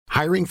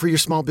Hiring for your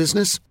small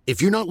business?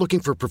 If you're not looking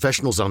for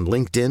professionals on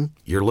LinkedIn,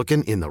 you're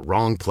looking in the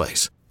wrong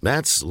place.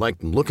 That's like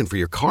looking for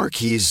your car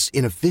keys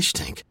in a fish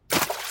tank.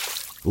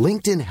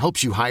 LinkedIn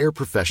helps you hire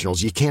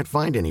professionals you can't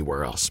find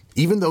anywhere else,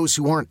 even those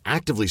who aren't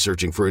actively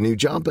searching for a new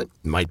job but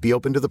might be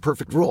open to the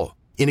perfect role.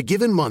 In a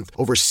given month,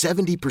 over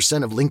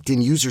 70% of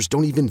LinkedIn users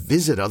don't even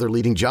visit other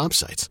leading job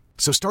sites.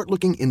 So start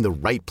looking in the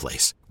right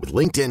place. With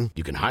LinkedIn,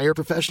 you can hire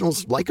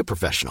professionals like a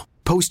professional.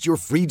 Post your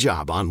free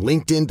job on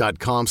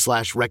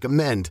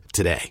linkedin.com/recommend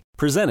today.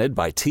 Presented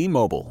by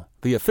T-Mobile,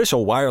 the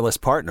official wireless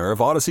partner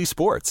of Odyssey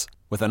Sports.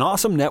 With an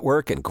awesome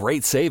network and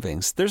great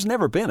savings, there's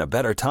never been a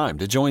better time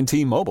to join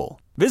T-Mobile.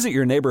 Visit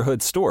your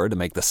neighborhood store to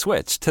make the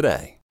switch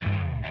today.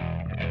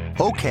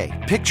 Okay,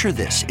 picture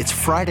this. It's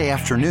Friday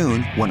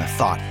afternoon when a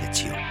thought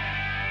hits you.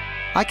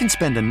 I can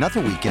spend another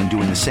weekend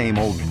doing the same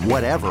old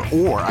whatever,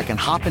 or I can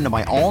hop into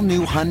my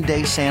all-new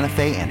Hyundai Santa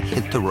Fe and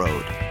hit the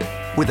road.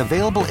 With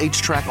available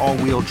H-Track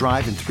all-wheel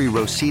drive and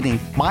 3-row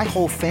seating, my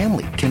whole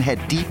family can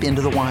head deep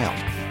into the wild.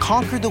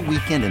 Conquer the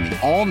weekend in the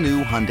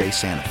all-new Hyundai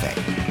Santa Fe.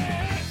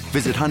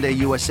 Visit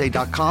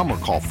HyundaiUSA.com or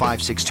call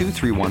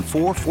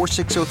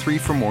 562-314-4603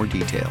 for more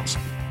details.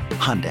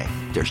 Hyundai,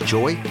 there's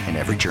joy in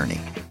every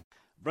journey.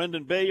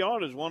 Brendan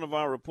Bayard is one of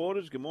our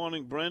reporters. Good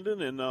morning,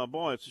 Brendan. And,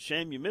 boy, it's a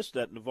shame you missed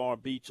that Navarre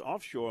Beach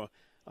offshore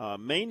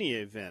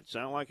mania event.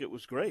 Sounded like it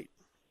was great.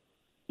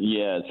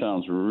 Yeah, it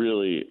sounds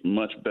really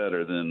much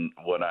better than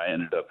what I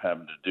ended up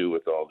having to do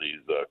with all these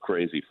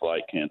crazy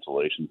flight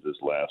cancellations this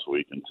last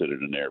week and sit at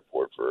an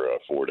airport for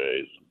 4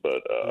 days.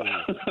 But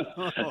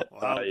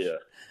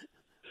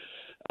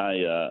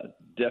I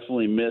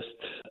definitely missed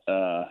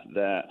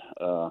that.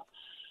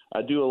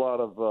 I do a lot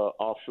of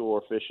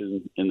offshore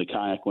fishing in the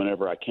kayak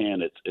whenever I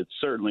can. It's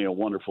certainly a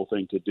wonderful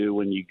thing to do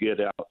when you get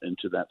out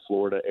into that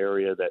Florida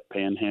area. That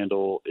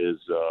Panhandle is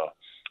a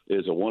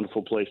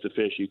wonderful place to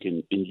fish. You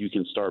can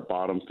start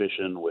bottom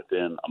fishing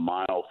within a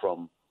mile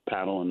from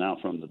paddling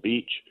out from the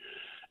beach,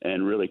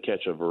 and really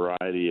catch a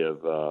variety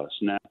of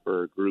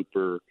snapper,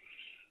 grouper.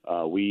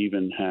 We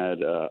even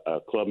had a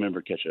club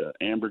member catch an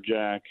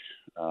amberjack,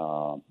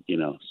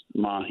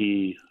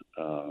 mahi.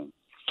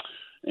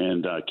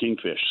 And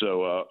kingfish.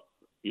 So,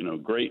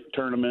 great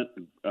tournament.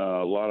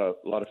 A lot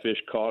of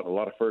fish caught. A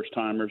lot of first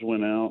timers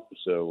went out.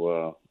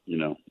 So,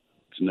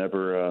 it's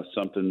never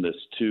something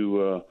that's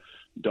too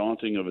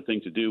daunting of a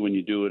thing to do when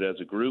you do it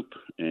as a group.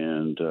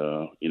 And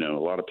a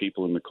lot of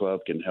people in the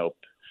club can help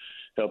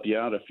you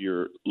out if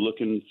you're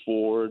looking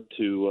forward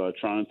to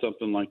trying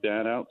something like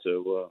that out.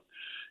 So,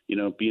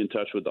 be in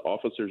touch with the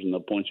officers and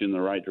they'll point you in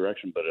the right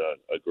direction. But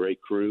a great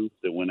crew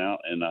that went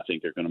out, and I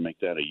think they're going to make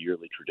that a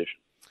yearly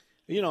tradition.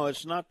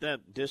 It's not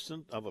that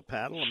distant of a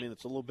paddle. I mean,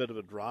 it's a little bit of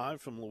a drive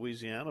from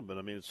Louisiana, but,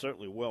 I mean, it's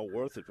certainly well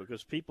worth it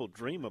because people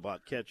dream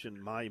about catching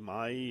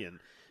mahi and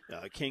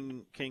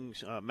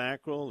king's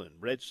mackerel and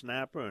red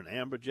snapper and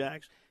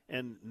amberjacks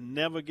and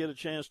never get a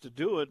chance to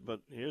do it. But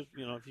here's,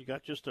 if you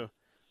got just a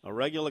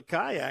regular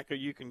kayaker,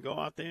 you can go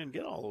out there and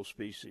get all those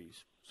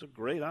species. It's a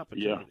great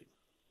opportunity. Yeah.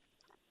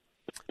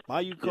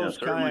 Bayou Coast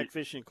Kayak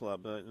Fishing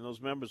Club, and those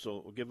members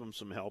will give them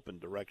some help and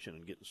direction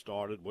in getting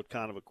started, what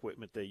kind of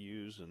equipment they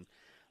use, and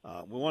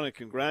we want to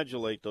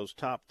congratulate those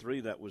top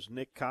three. That was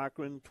Nick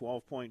Cochran,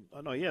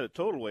 he had a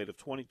total weight of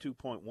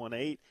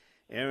 22.18,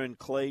 Aaron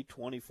Clay,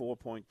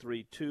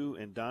 24.32,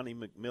 and Donnie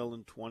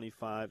McMillan,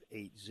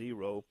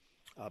 25.80.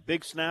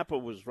 Big Snapper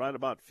was right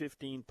about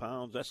 15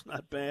 pounds. That's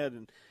not bad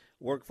and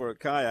work for a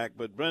kayak.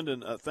 But,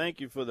 Brendan, thank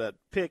you for that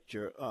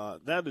picture.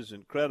 That is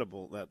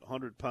incredible, that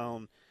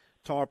 100-pound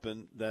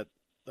tarpon that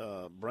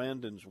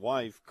Brandon's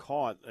wife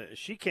caught.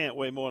 She can't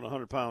weigh more than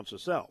 100 pounds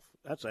herself.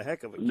 That's a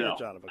heck of a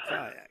catch out of a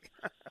kayak.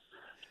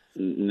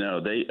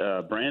 No,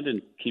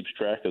 Brandon keeps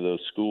track of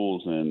those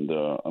schools, and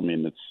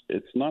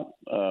it's not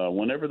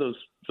whenever those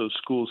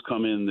schools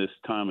come in this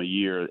time of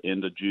year,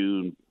 end of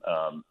June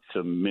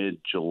to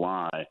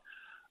mid-July,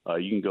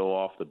 you can go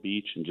off the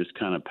beach and just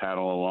kind of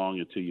paddle along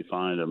until you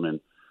find them, and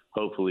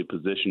hopefully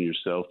position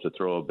yourself to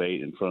throw a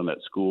bait in front of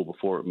that school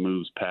before it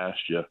moves past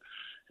you,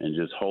 and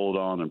just hold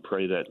on and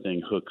pray that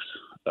thing hooks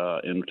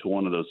into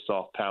one of those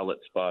soft pallet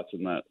spots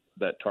in that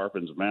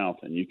tarpon's mouth,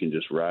 and you can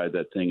just ride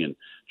that thing and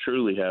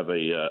truly have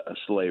a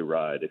sleigh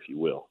ride, if you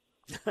will.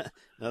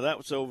 Now, that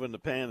was over in the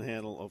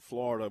Panhandle of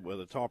Florida where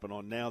the tarpon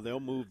are now.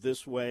 They'll move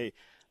this way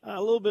a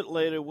little bit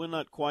later. We're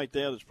not quite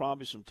there. There's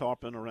probably some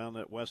tarpon around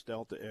that West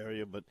Delta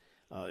area, but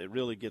it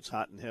really gets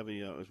hot and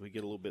heavy as we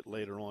get a little bit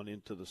later on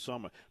into the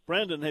summer.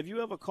 Brandon, have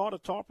you ever caught a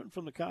tarpon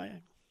from the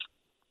kayak?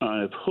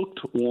 I've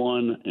hooked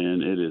one,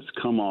 and it has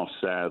come off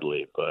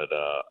sadly, but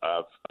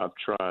I've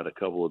tried a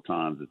couple of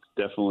times. It's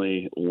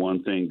definitely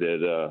one thing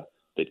that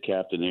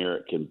Captain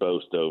Eric can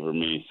boast over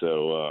me,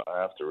 so I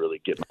have to really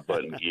get my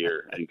butt in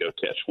gear and go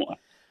catch one.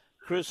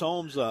 Chris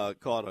Holmes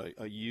caught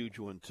a huge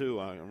one, too.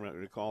 I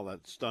recall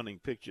that stunning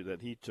picture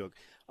that he took.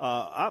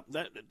 I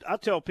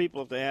tell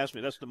people if they ask me,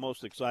 that's the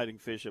most exciting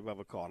fish I've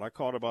ever caught. I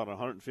caught about a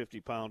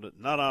 150-pounder,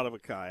 not out of a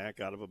kayak,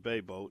 out of a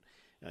bay boat,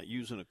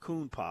 using a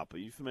coon popper.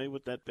 You familiar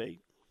with that bait?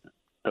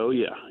 Oh,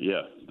 yeah.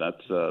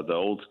 That's the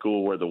old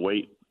school where the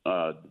weight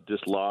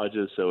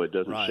dislodges so it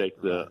doesn't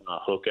shake the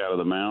hook out of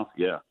the mouth.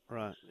 Yeah.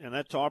 Right. And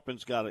that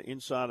tarpon's got an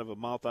inside of a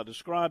mouth. I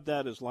describe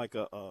that as like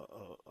a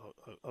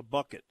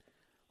bucket,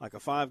 like a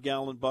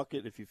 5-gallon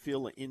bucket. If you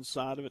feel the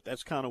inside of it,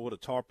 that's kind of what a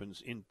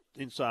tarpon's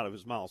inside of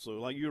his mouth. So,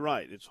 like, you're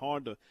right. It's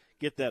hard to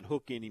get that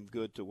hook in him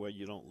good to where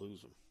you don't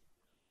lose him.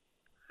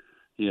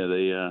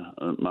 Yeah,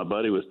 my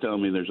buddy was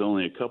telling me there's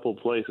only a couple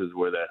places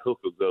where that hook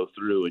will go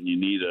through, and you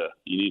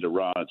need a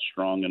rod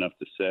strong enough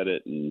to set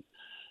it. And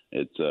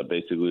it's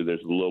basically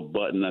there's a little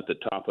button at the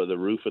top of the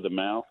roof of the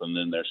mouth, and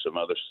then there's some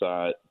other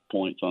side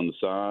points on the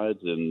sides.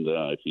 And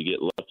if you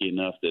get lucky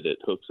enough that it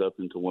hooks up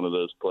into one of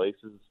those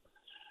places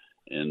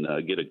and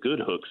get a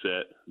good hook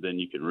set, then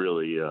you can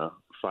really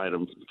fight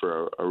them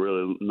for a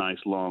really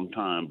nice long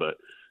time. But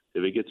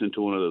if it gets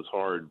into one of those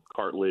hard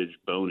cartilage,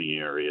 bony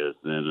areas,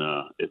 then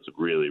it's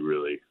really,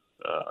 really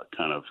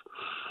kind of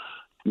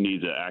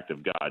needs an act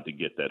of God to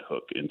get that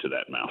hook into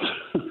that mouth.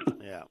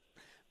 Yeah.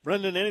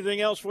 Brendan,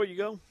 anything else before you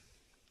go?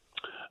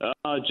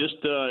 Just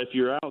if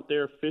you're out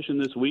there fishing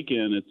this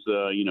weekend, it's,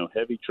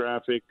 heavy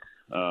traffic,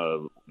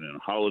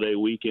 holiday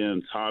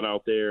weekend, it's hot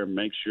out there.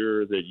 Make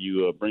sure that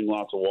you bring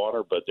lots of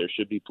water, but there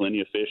should be plenty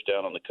of fish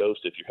down on the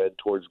coast if you're heading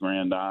towards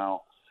Grand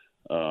Isle.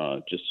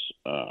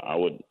 I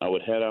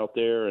would head out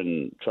there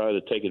and try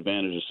to take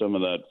advantage of some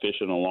of that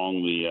fishing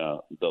along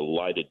the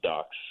lighted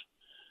docks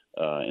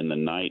in the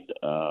night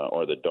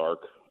or the dark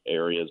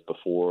areas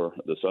before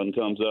the sun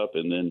comes up.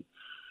 And then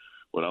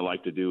what I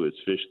like to do is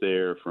fish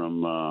there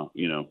from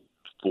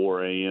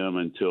 4 a.m.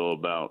 until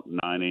about 9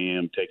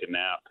 a.m. Take a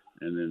nap,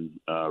 and then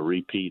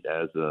repeat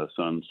as the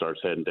sun starts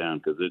heading down,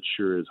 because it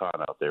sure is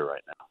hot out there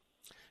right now.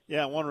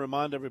 Yeah, I want to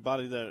remind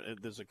everybody that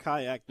there's a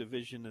kayak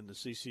division in the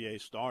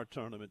CCA Star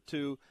tournament,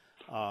 too.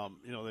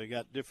 They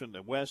got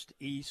different west,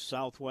 east,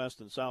 southwest,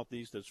 and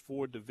southeast. There's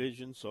 4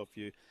 divisions. So if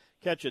you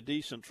catch a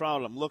decent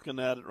trout, I'm looking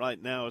at it right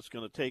now, it's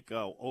going to take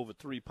over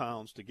 3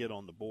 pounds to get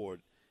on the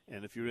board.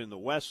 And if you're in the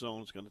west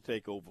zone, it's going to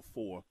take over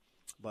 4.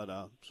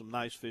 But some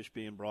nice fish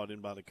being brought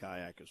in by the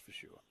kayakers for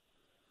sure.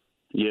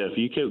 Yeah, if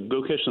you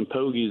go catch some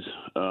pogies,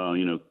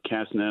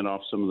 cast net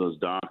off some of those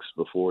docks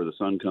before the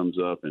sun comes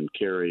up and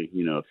carry,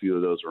 a few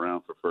of those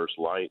around for first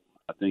light,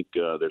 I think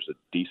there's a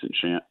decent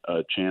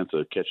chance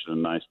of catching a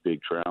nice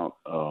big trout.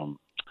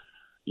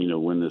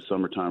 When the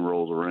summertime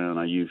rolls around,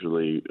 I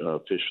usually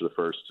fish for the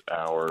first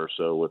hour or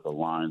so with a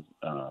line,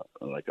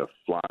 like a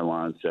fly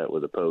line set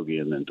with a pogie,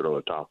 and then throw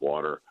a top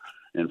water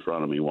in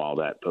front of me while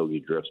that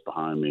pogie drifts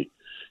behind me.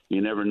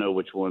 You never know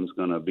which one's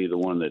going to be the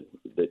one that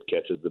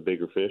catches the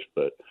bigger fish,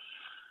 but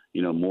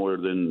more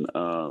than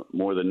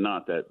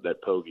not,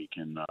 that pogie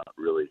can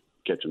really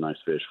catch a nice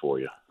fish for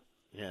you.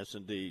 Yes,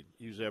 indeed.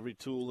 Use every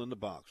tool in the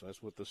box.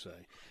 That's what they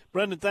say.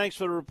 Brendan, thanks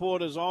for the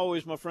report as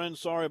always, my friend.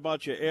 Sorry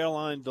about your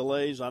airline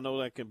delays. I know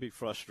that can be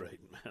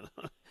frustrating, man.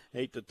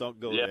 Hate to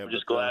don't go there. Yeah, I'm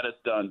just glad it's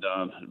done,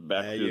 Don.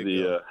 Back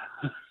to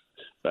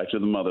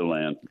the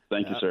motherland.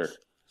 Thank you, sir.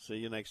 See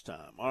you next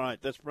time. All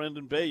right, that's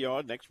Brendan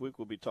Bayard. Next week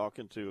we'll be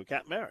talking to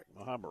Cat Merrick,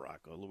 Harbor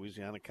Rock, a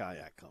Louisiana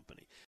Kayak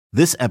Company.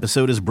 This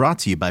episode is brought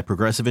to you by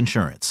Progressive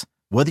Insurance.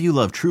 Whether you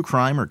love true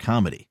crime or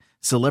comedy,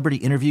 celebrity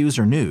interviews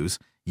or news,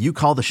 you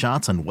call the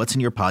shots on what's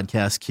in your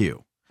podcast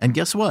queue. And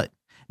guess what?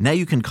 Now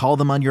you can call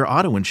them on your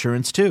auto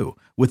insurance too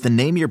with the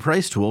Name Your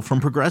Price tool from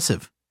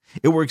Progressive.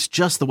 It works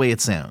just the way it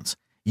sounds.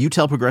 You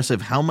tell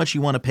Progressive how much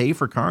you want to pay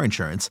for car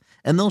insurance,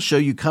 and they'll show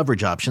you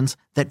coverage options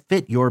that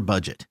fit your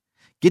budget.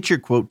 Get your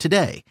quote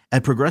today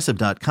at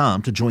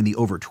Progressive.com to join the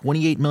over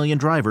 28 million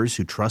drivers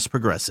who trust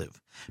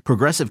Progressive.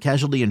 Progressive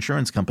Casualty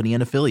Insurance Company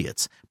and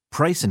Affiliates.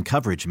 Price and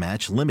coverage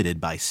match limited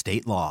by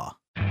state law.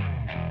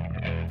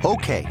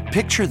 Okay,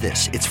 picture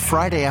this. It's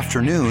Friday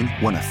afternoon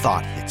when a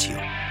thought hits you.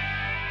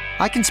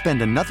 I can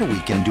spend another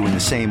weekend doing the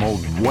same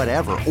old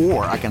whatever,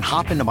 or I can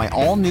hop into my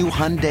all-new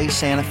Hyundai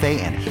Santa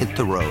Fe and hit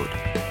the road.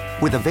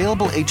 With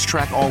available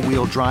H-Track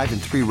all-wheel drive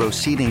and 3-row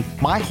seating,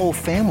 my whole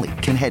family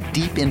can head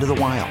deep into the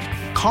wild.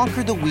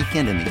 Conquer the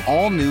weekend in the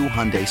all-new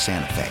Hyundai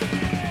Santa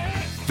Fe.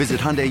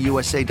 Visit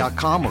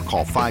HyundaiUSA.com or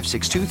call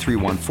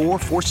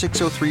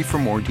 562-314-4603 for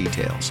more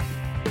details.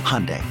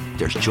 Hyundai,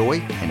 there's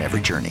joy in every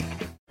journey.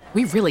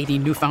 We really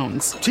need new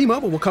phones.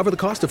 T-Mobile will cover the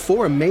cost of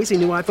 4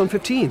 amazing new iPhone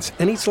 15s,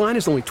 and each line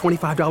is only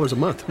 $25 a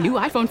month. New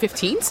iPhone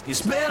 15s?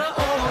 It's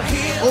better over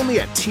here.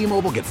 Only at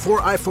T-Mobile, get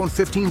 4 iPhone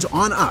 15s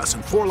on us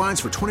and 4 lines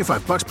for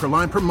 $25 per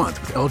line per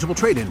month with eligible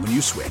trade-in when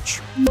you switch.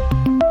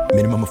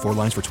 Minimum of 4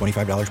 lines for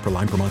 $25 per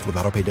line per month with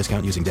autopay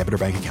discount using debit or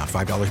bank account.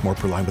 $5 more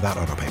per line without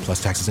autopay,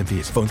 plus taxes and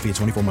fees. Phone fee at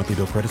 24 monthly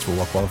bill credits for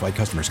well-qualified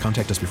customers.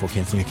 Contact us before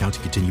canceling account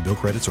to continue bill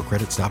credits or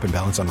credit stop and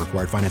balance on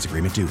required finance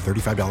agreement due.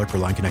 $35 per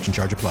line connection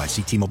charge applies.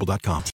 See T-Mobile.com.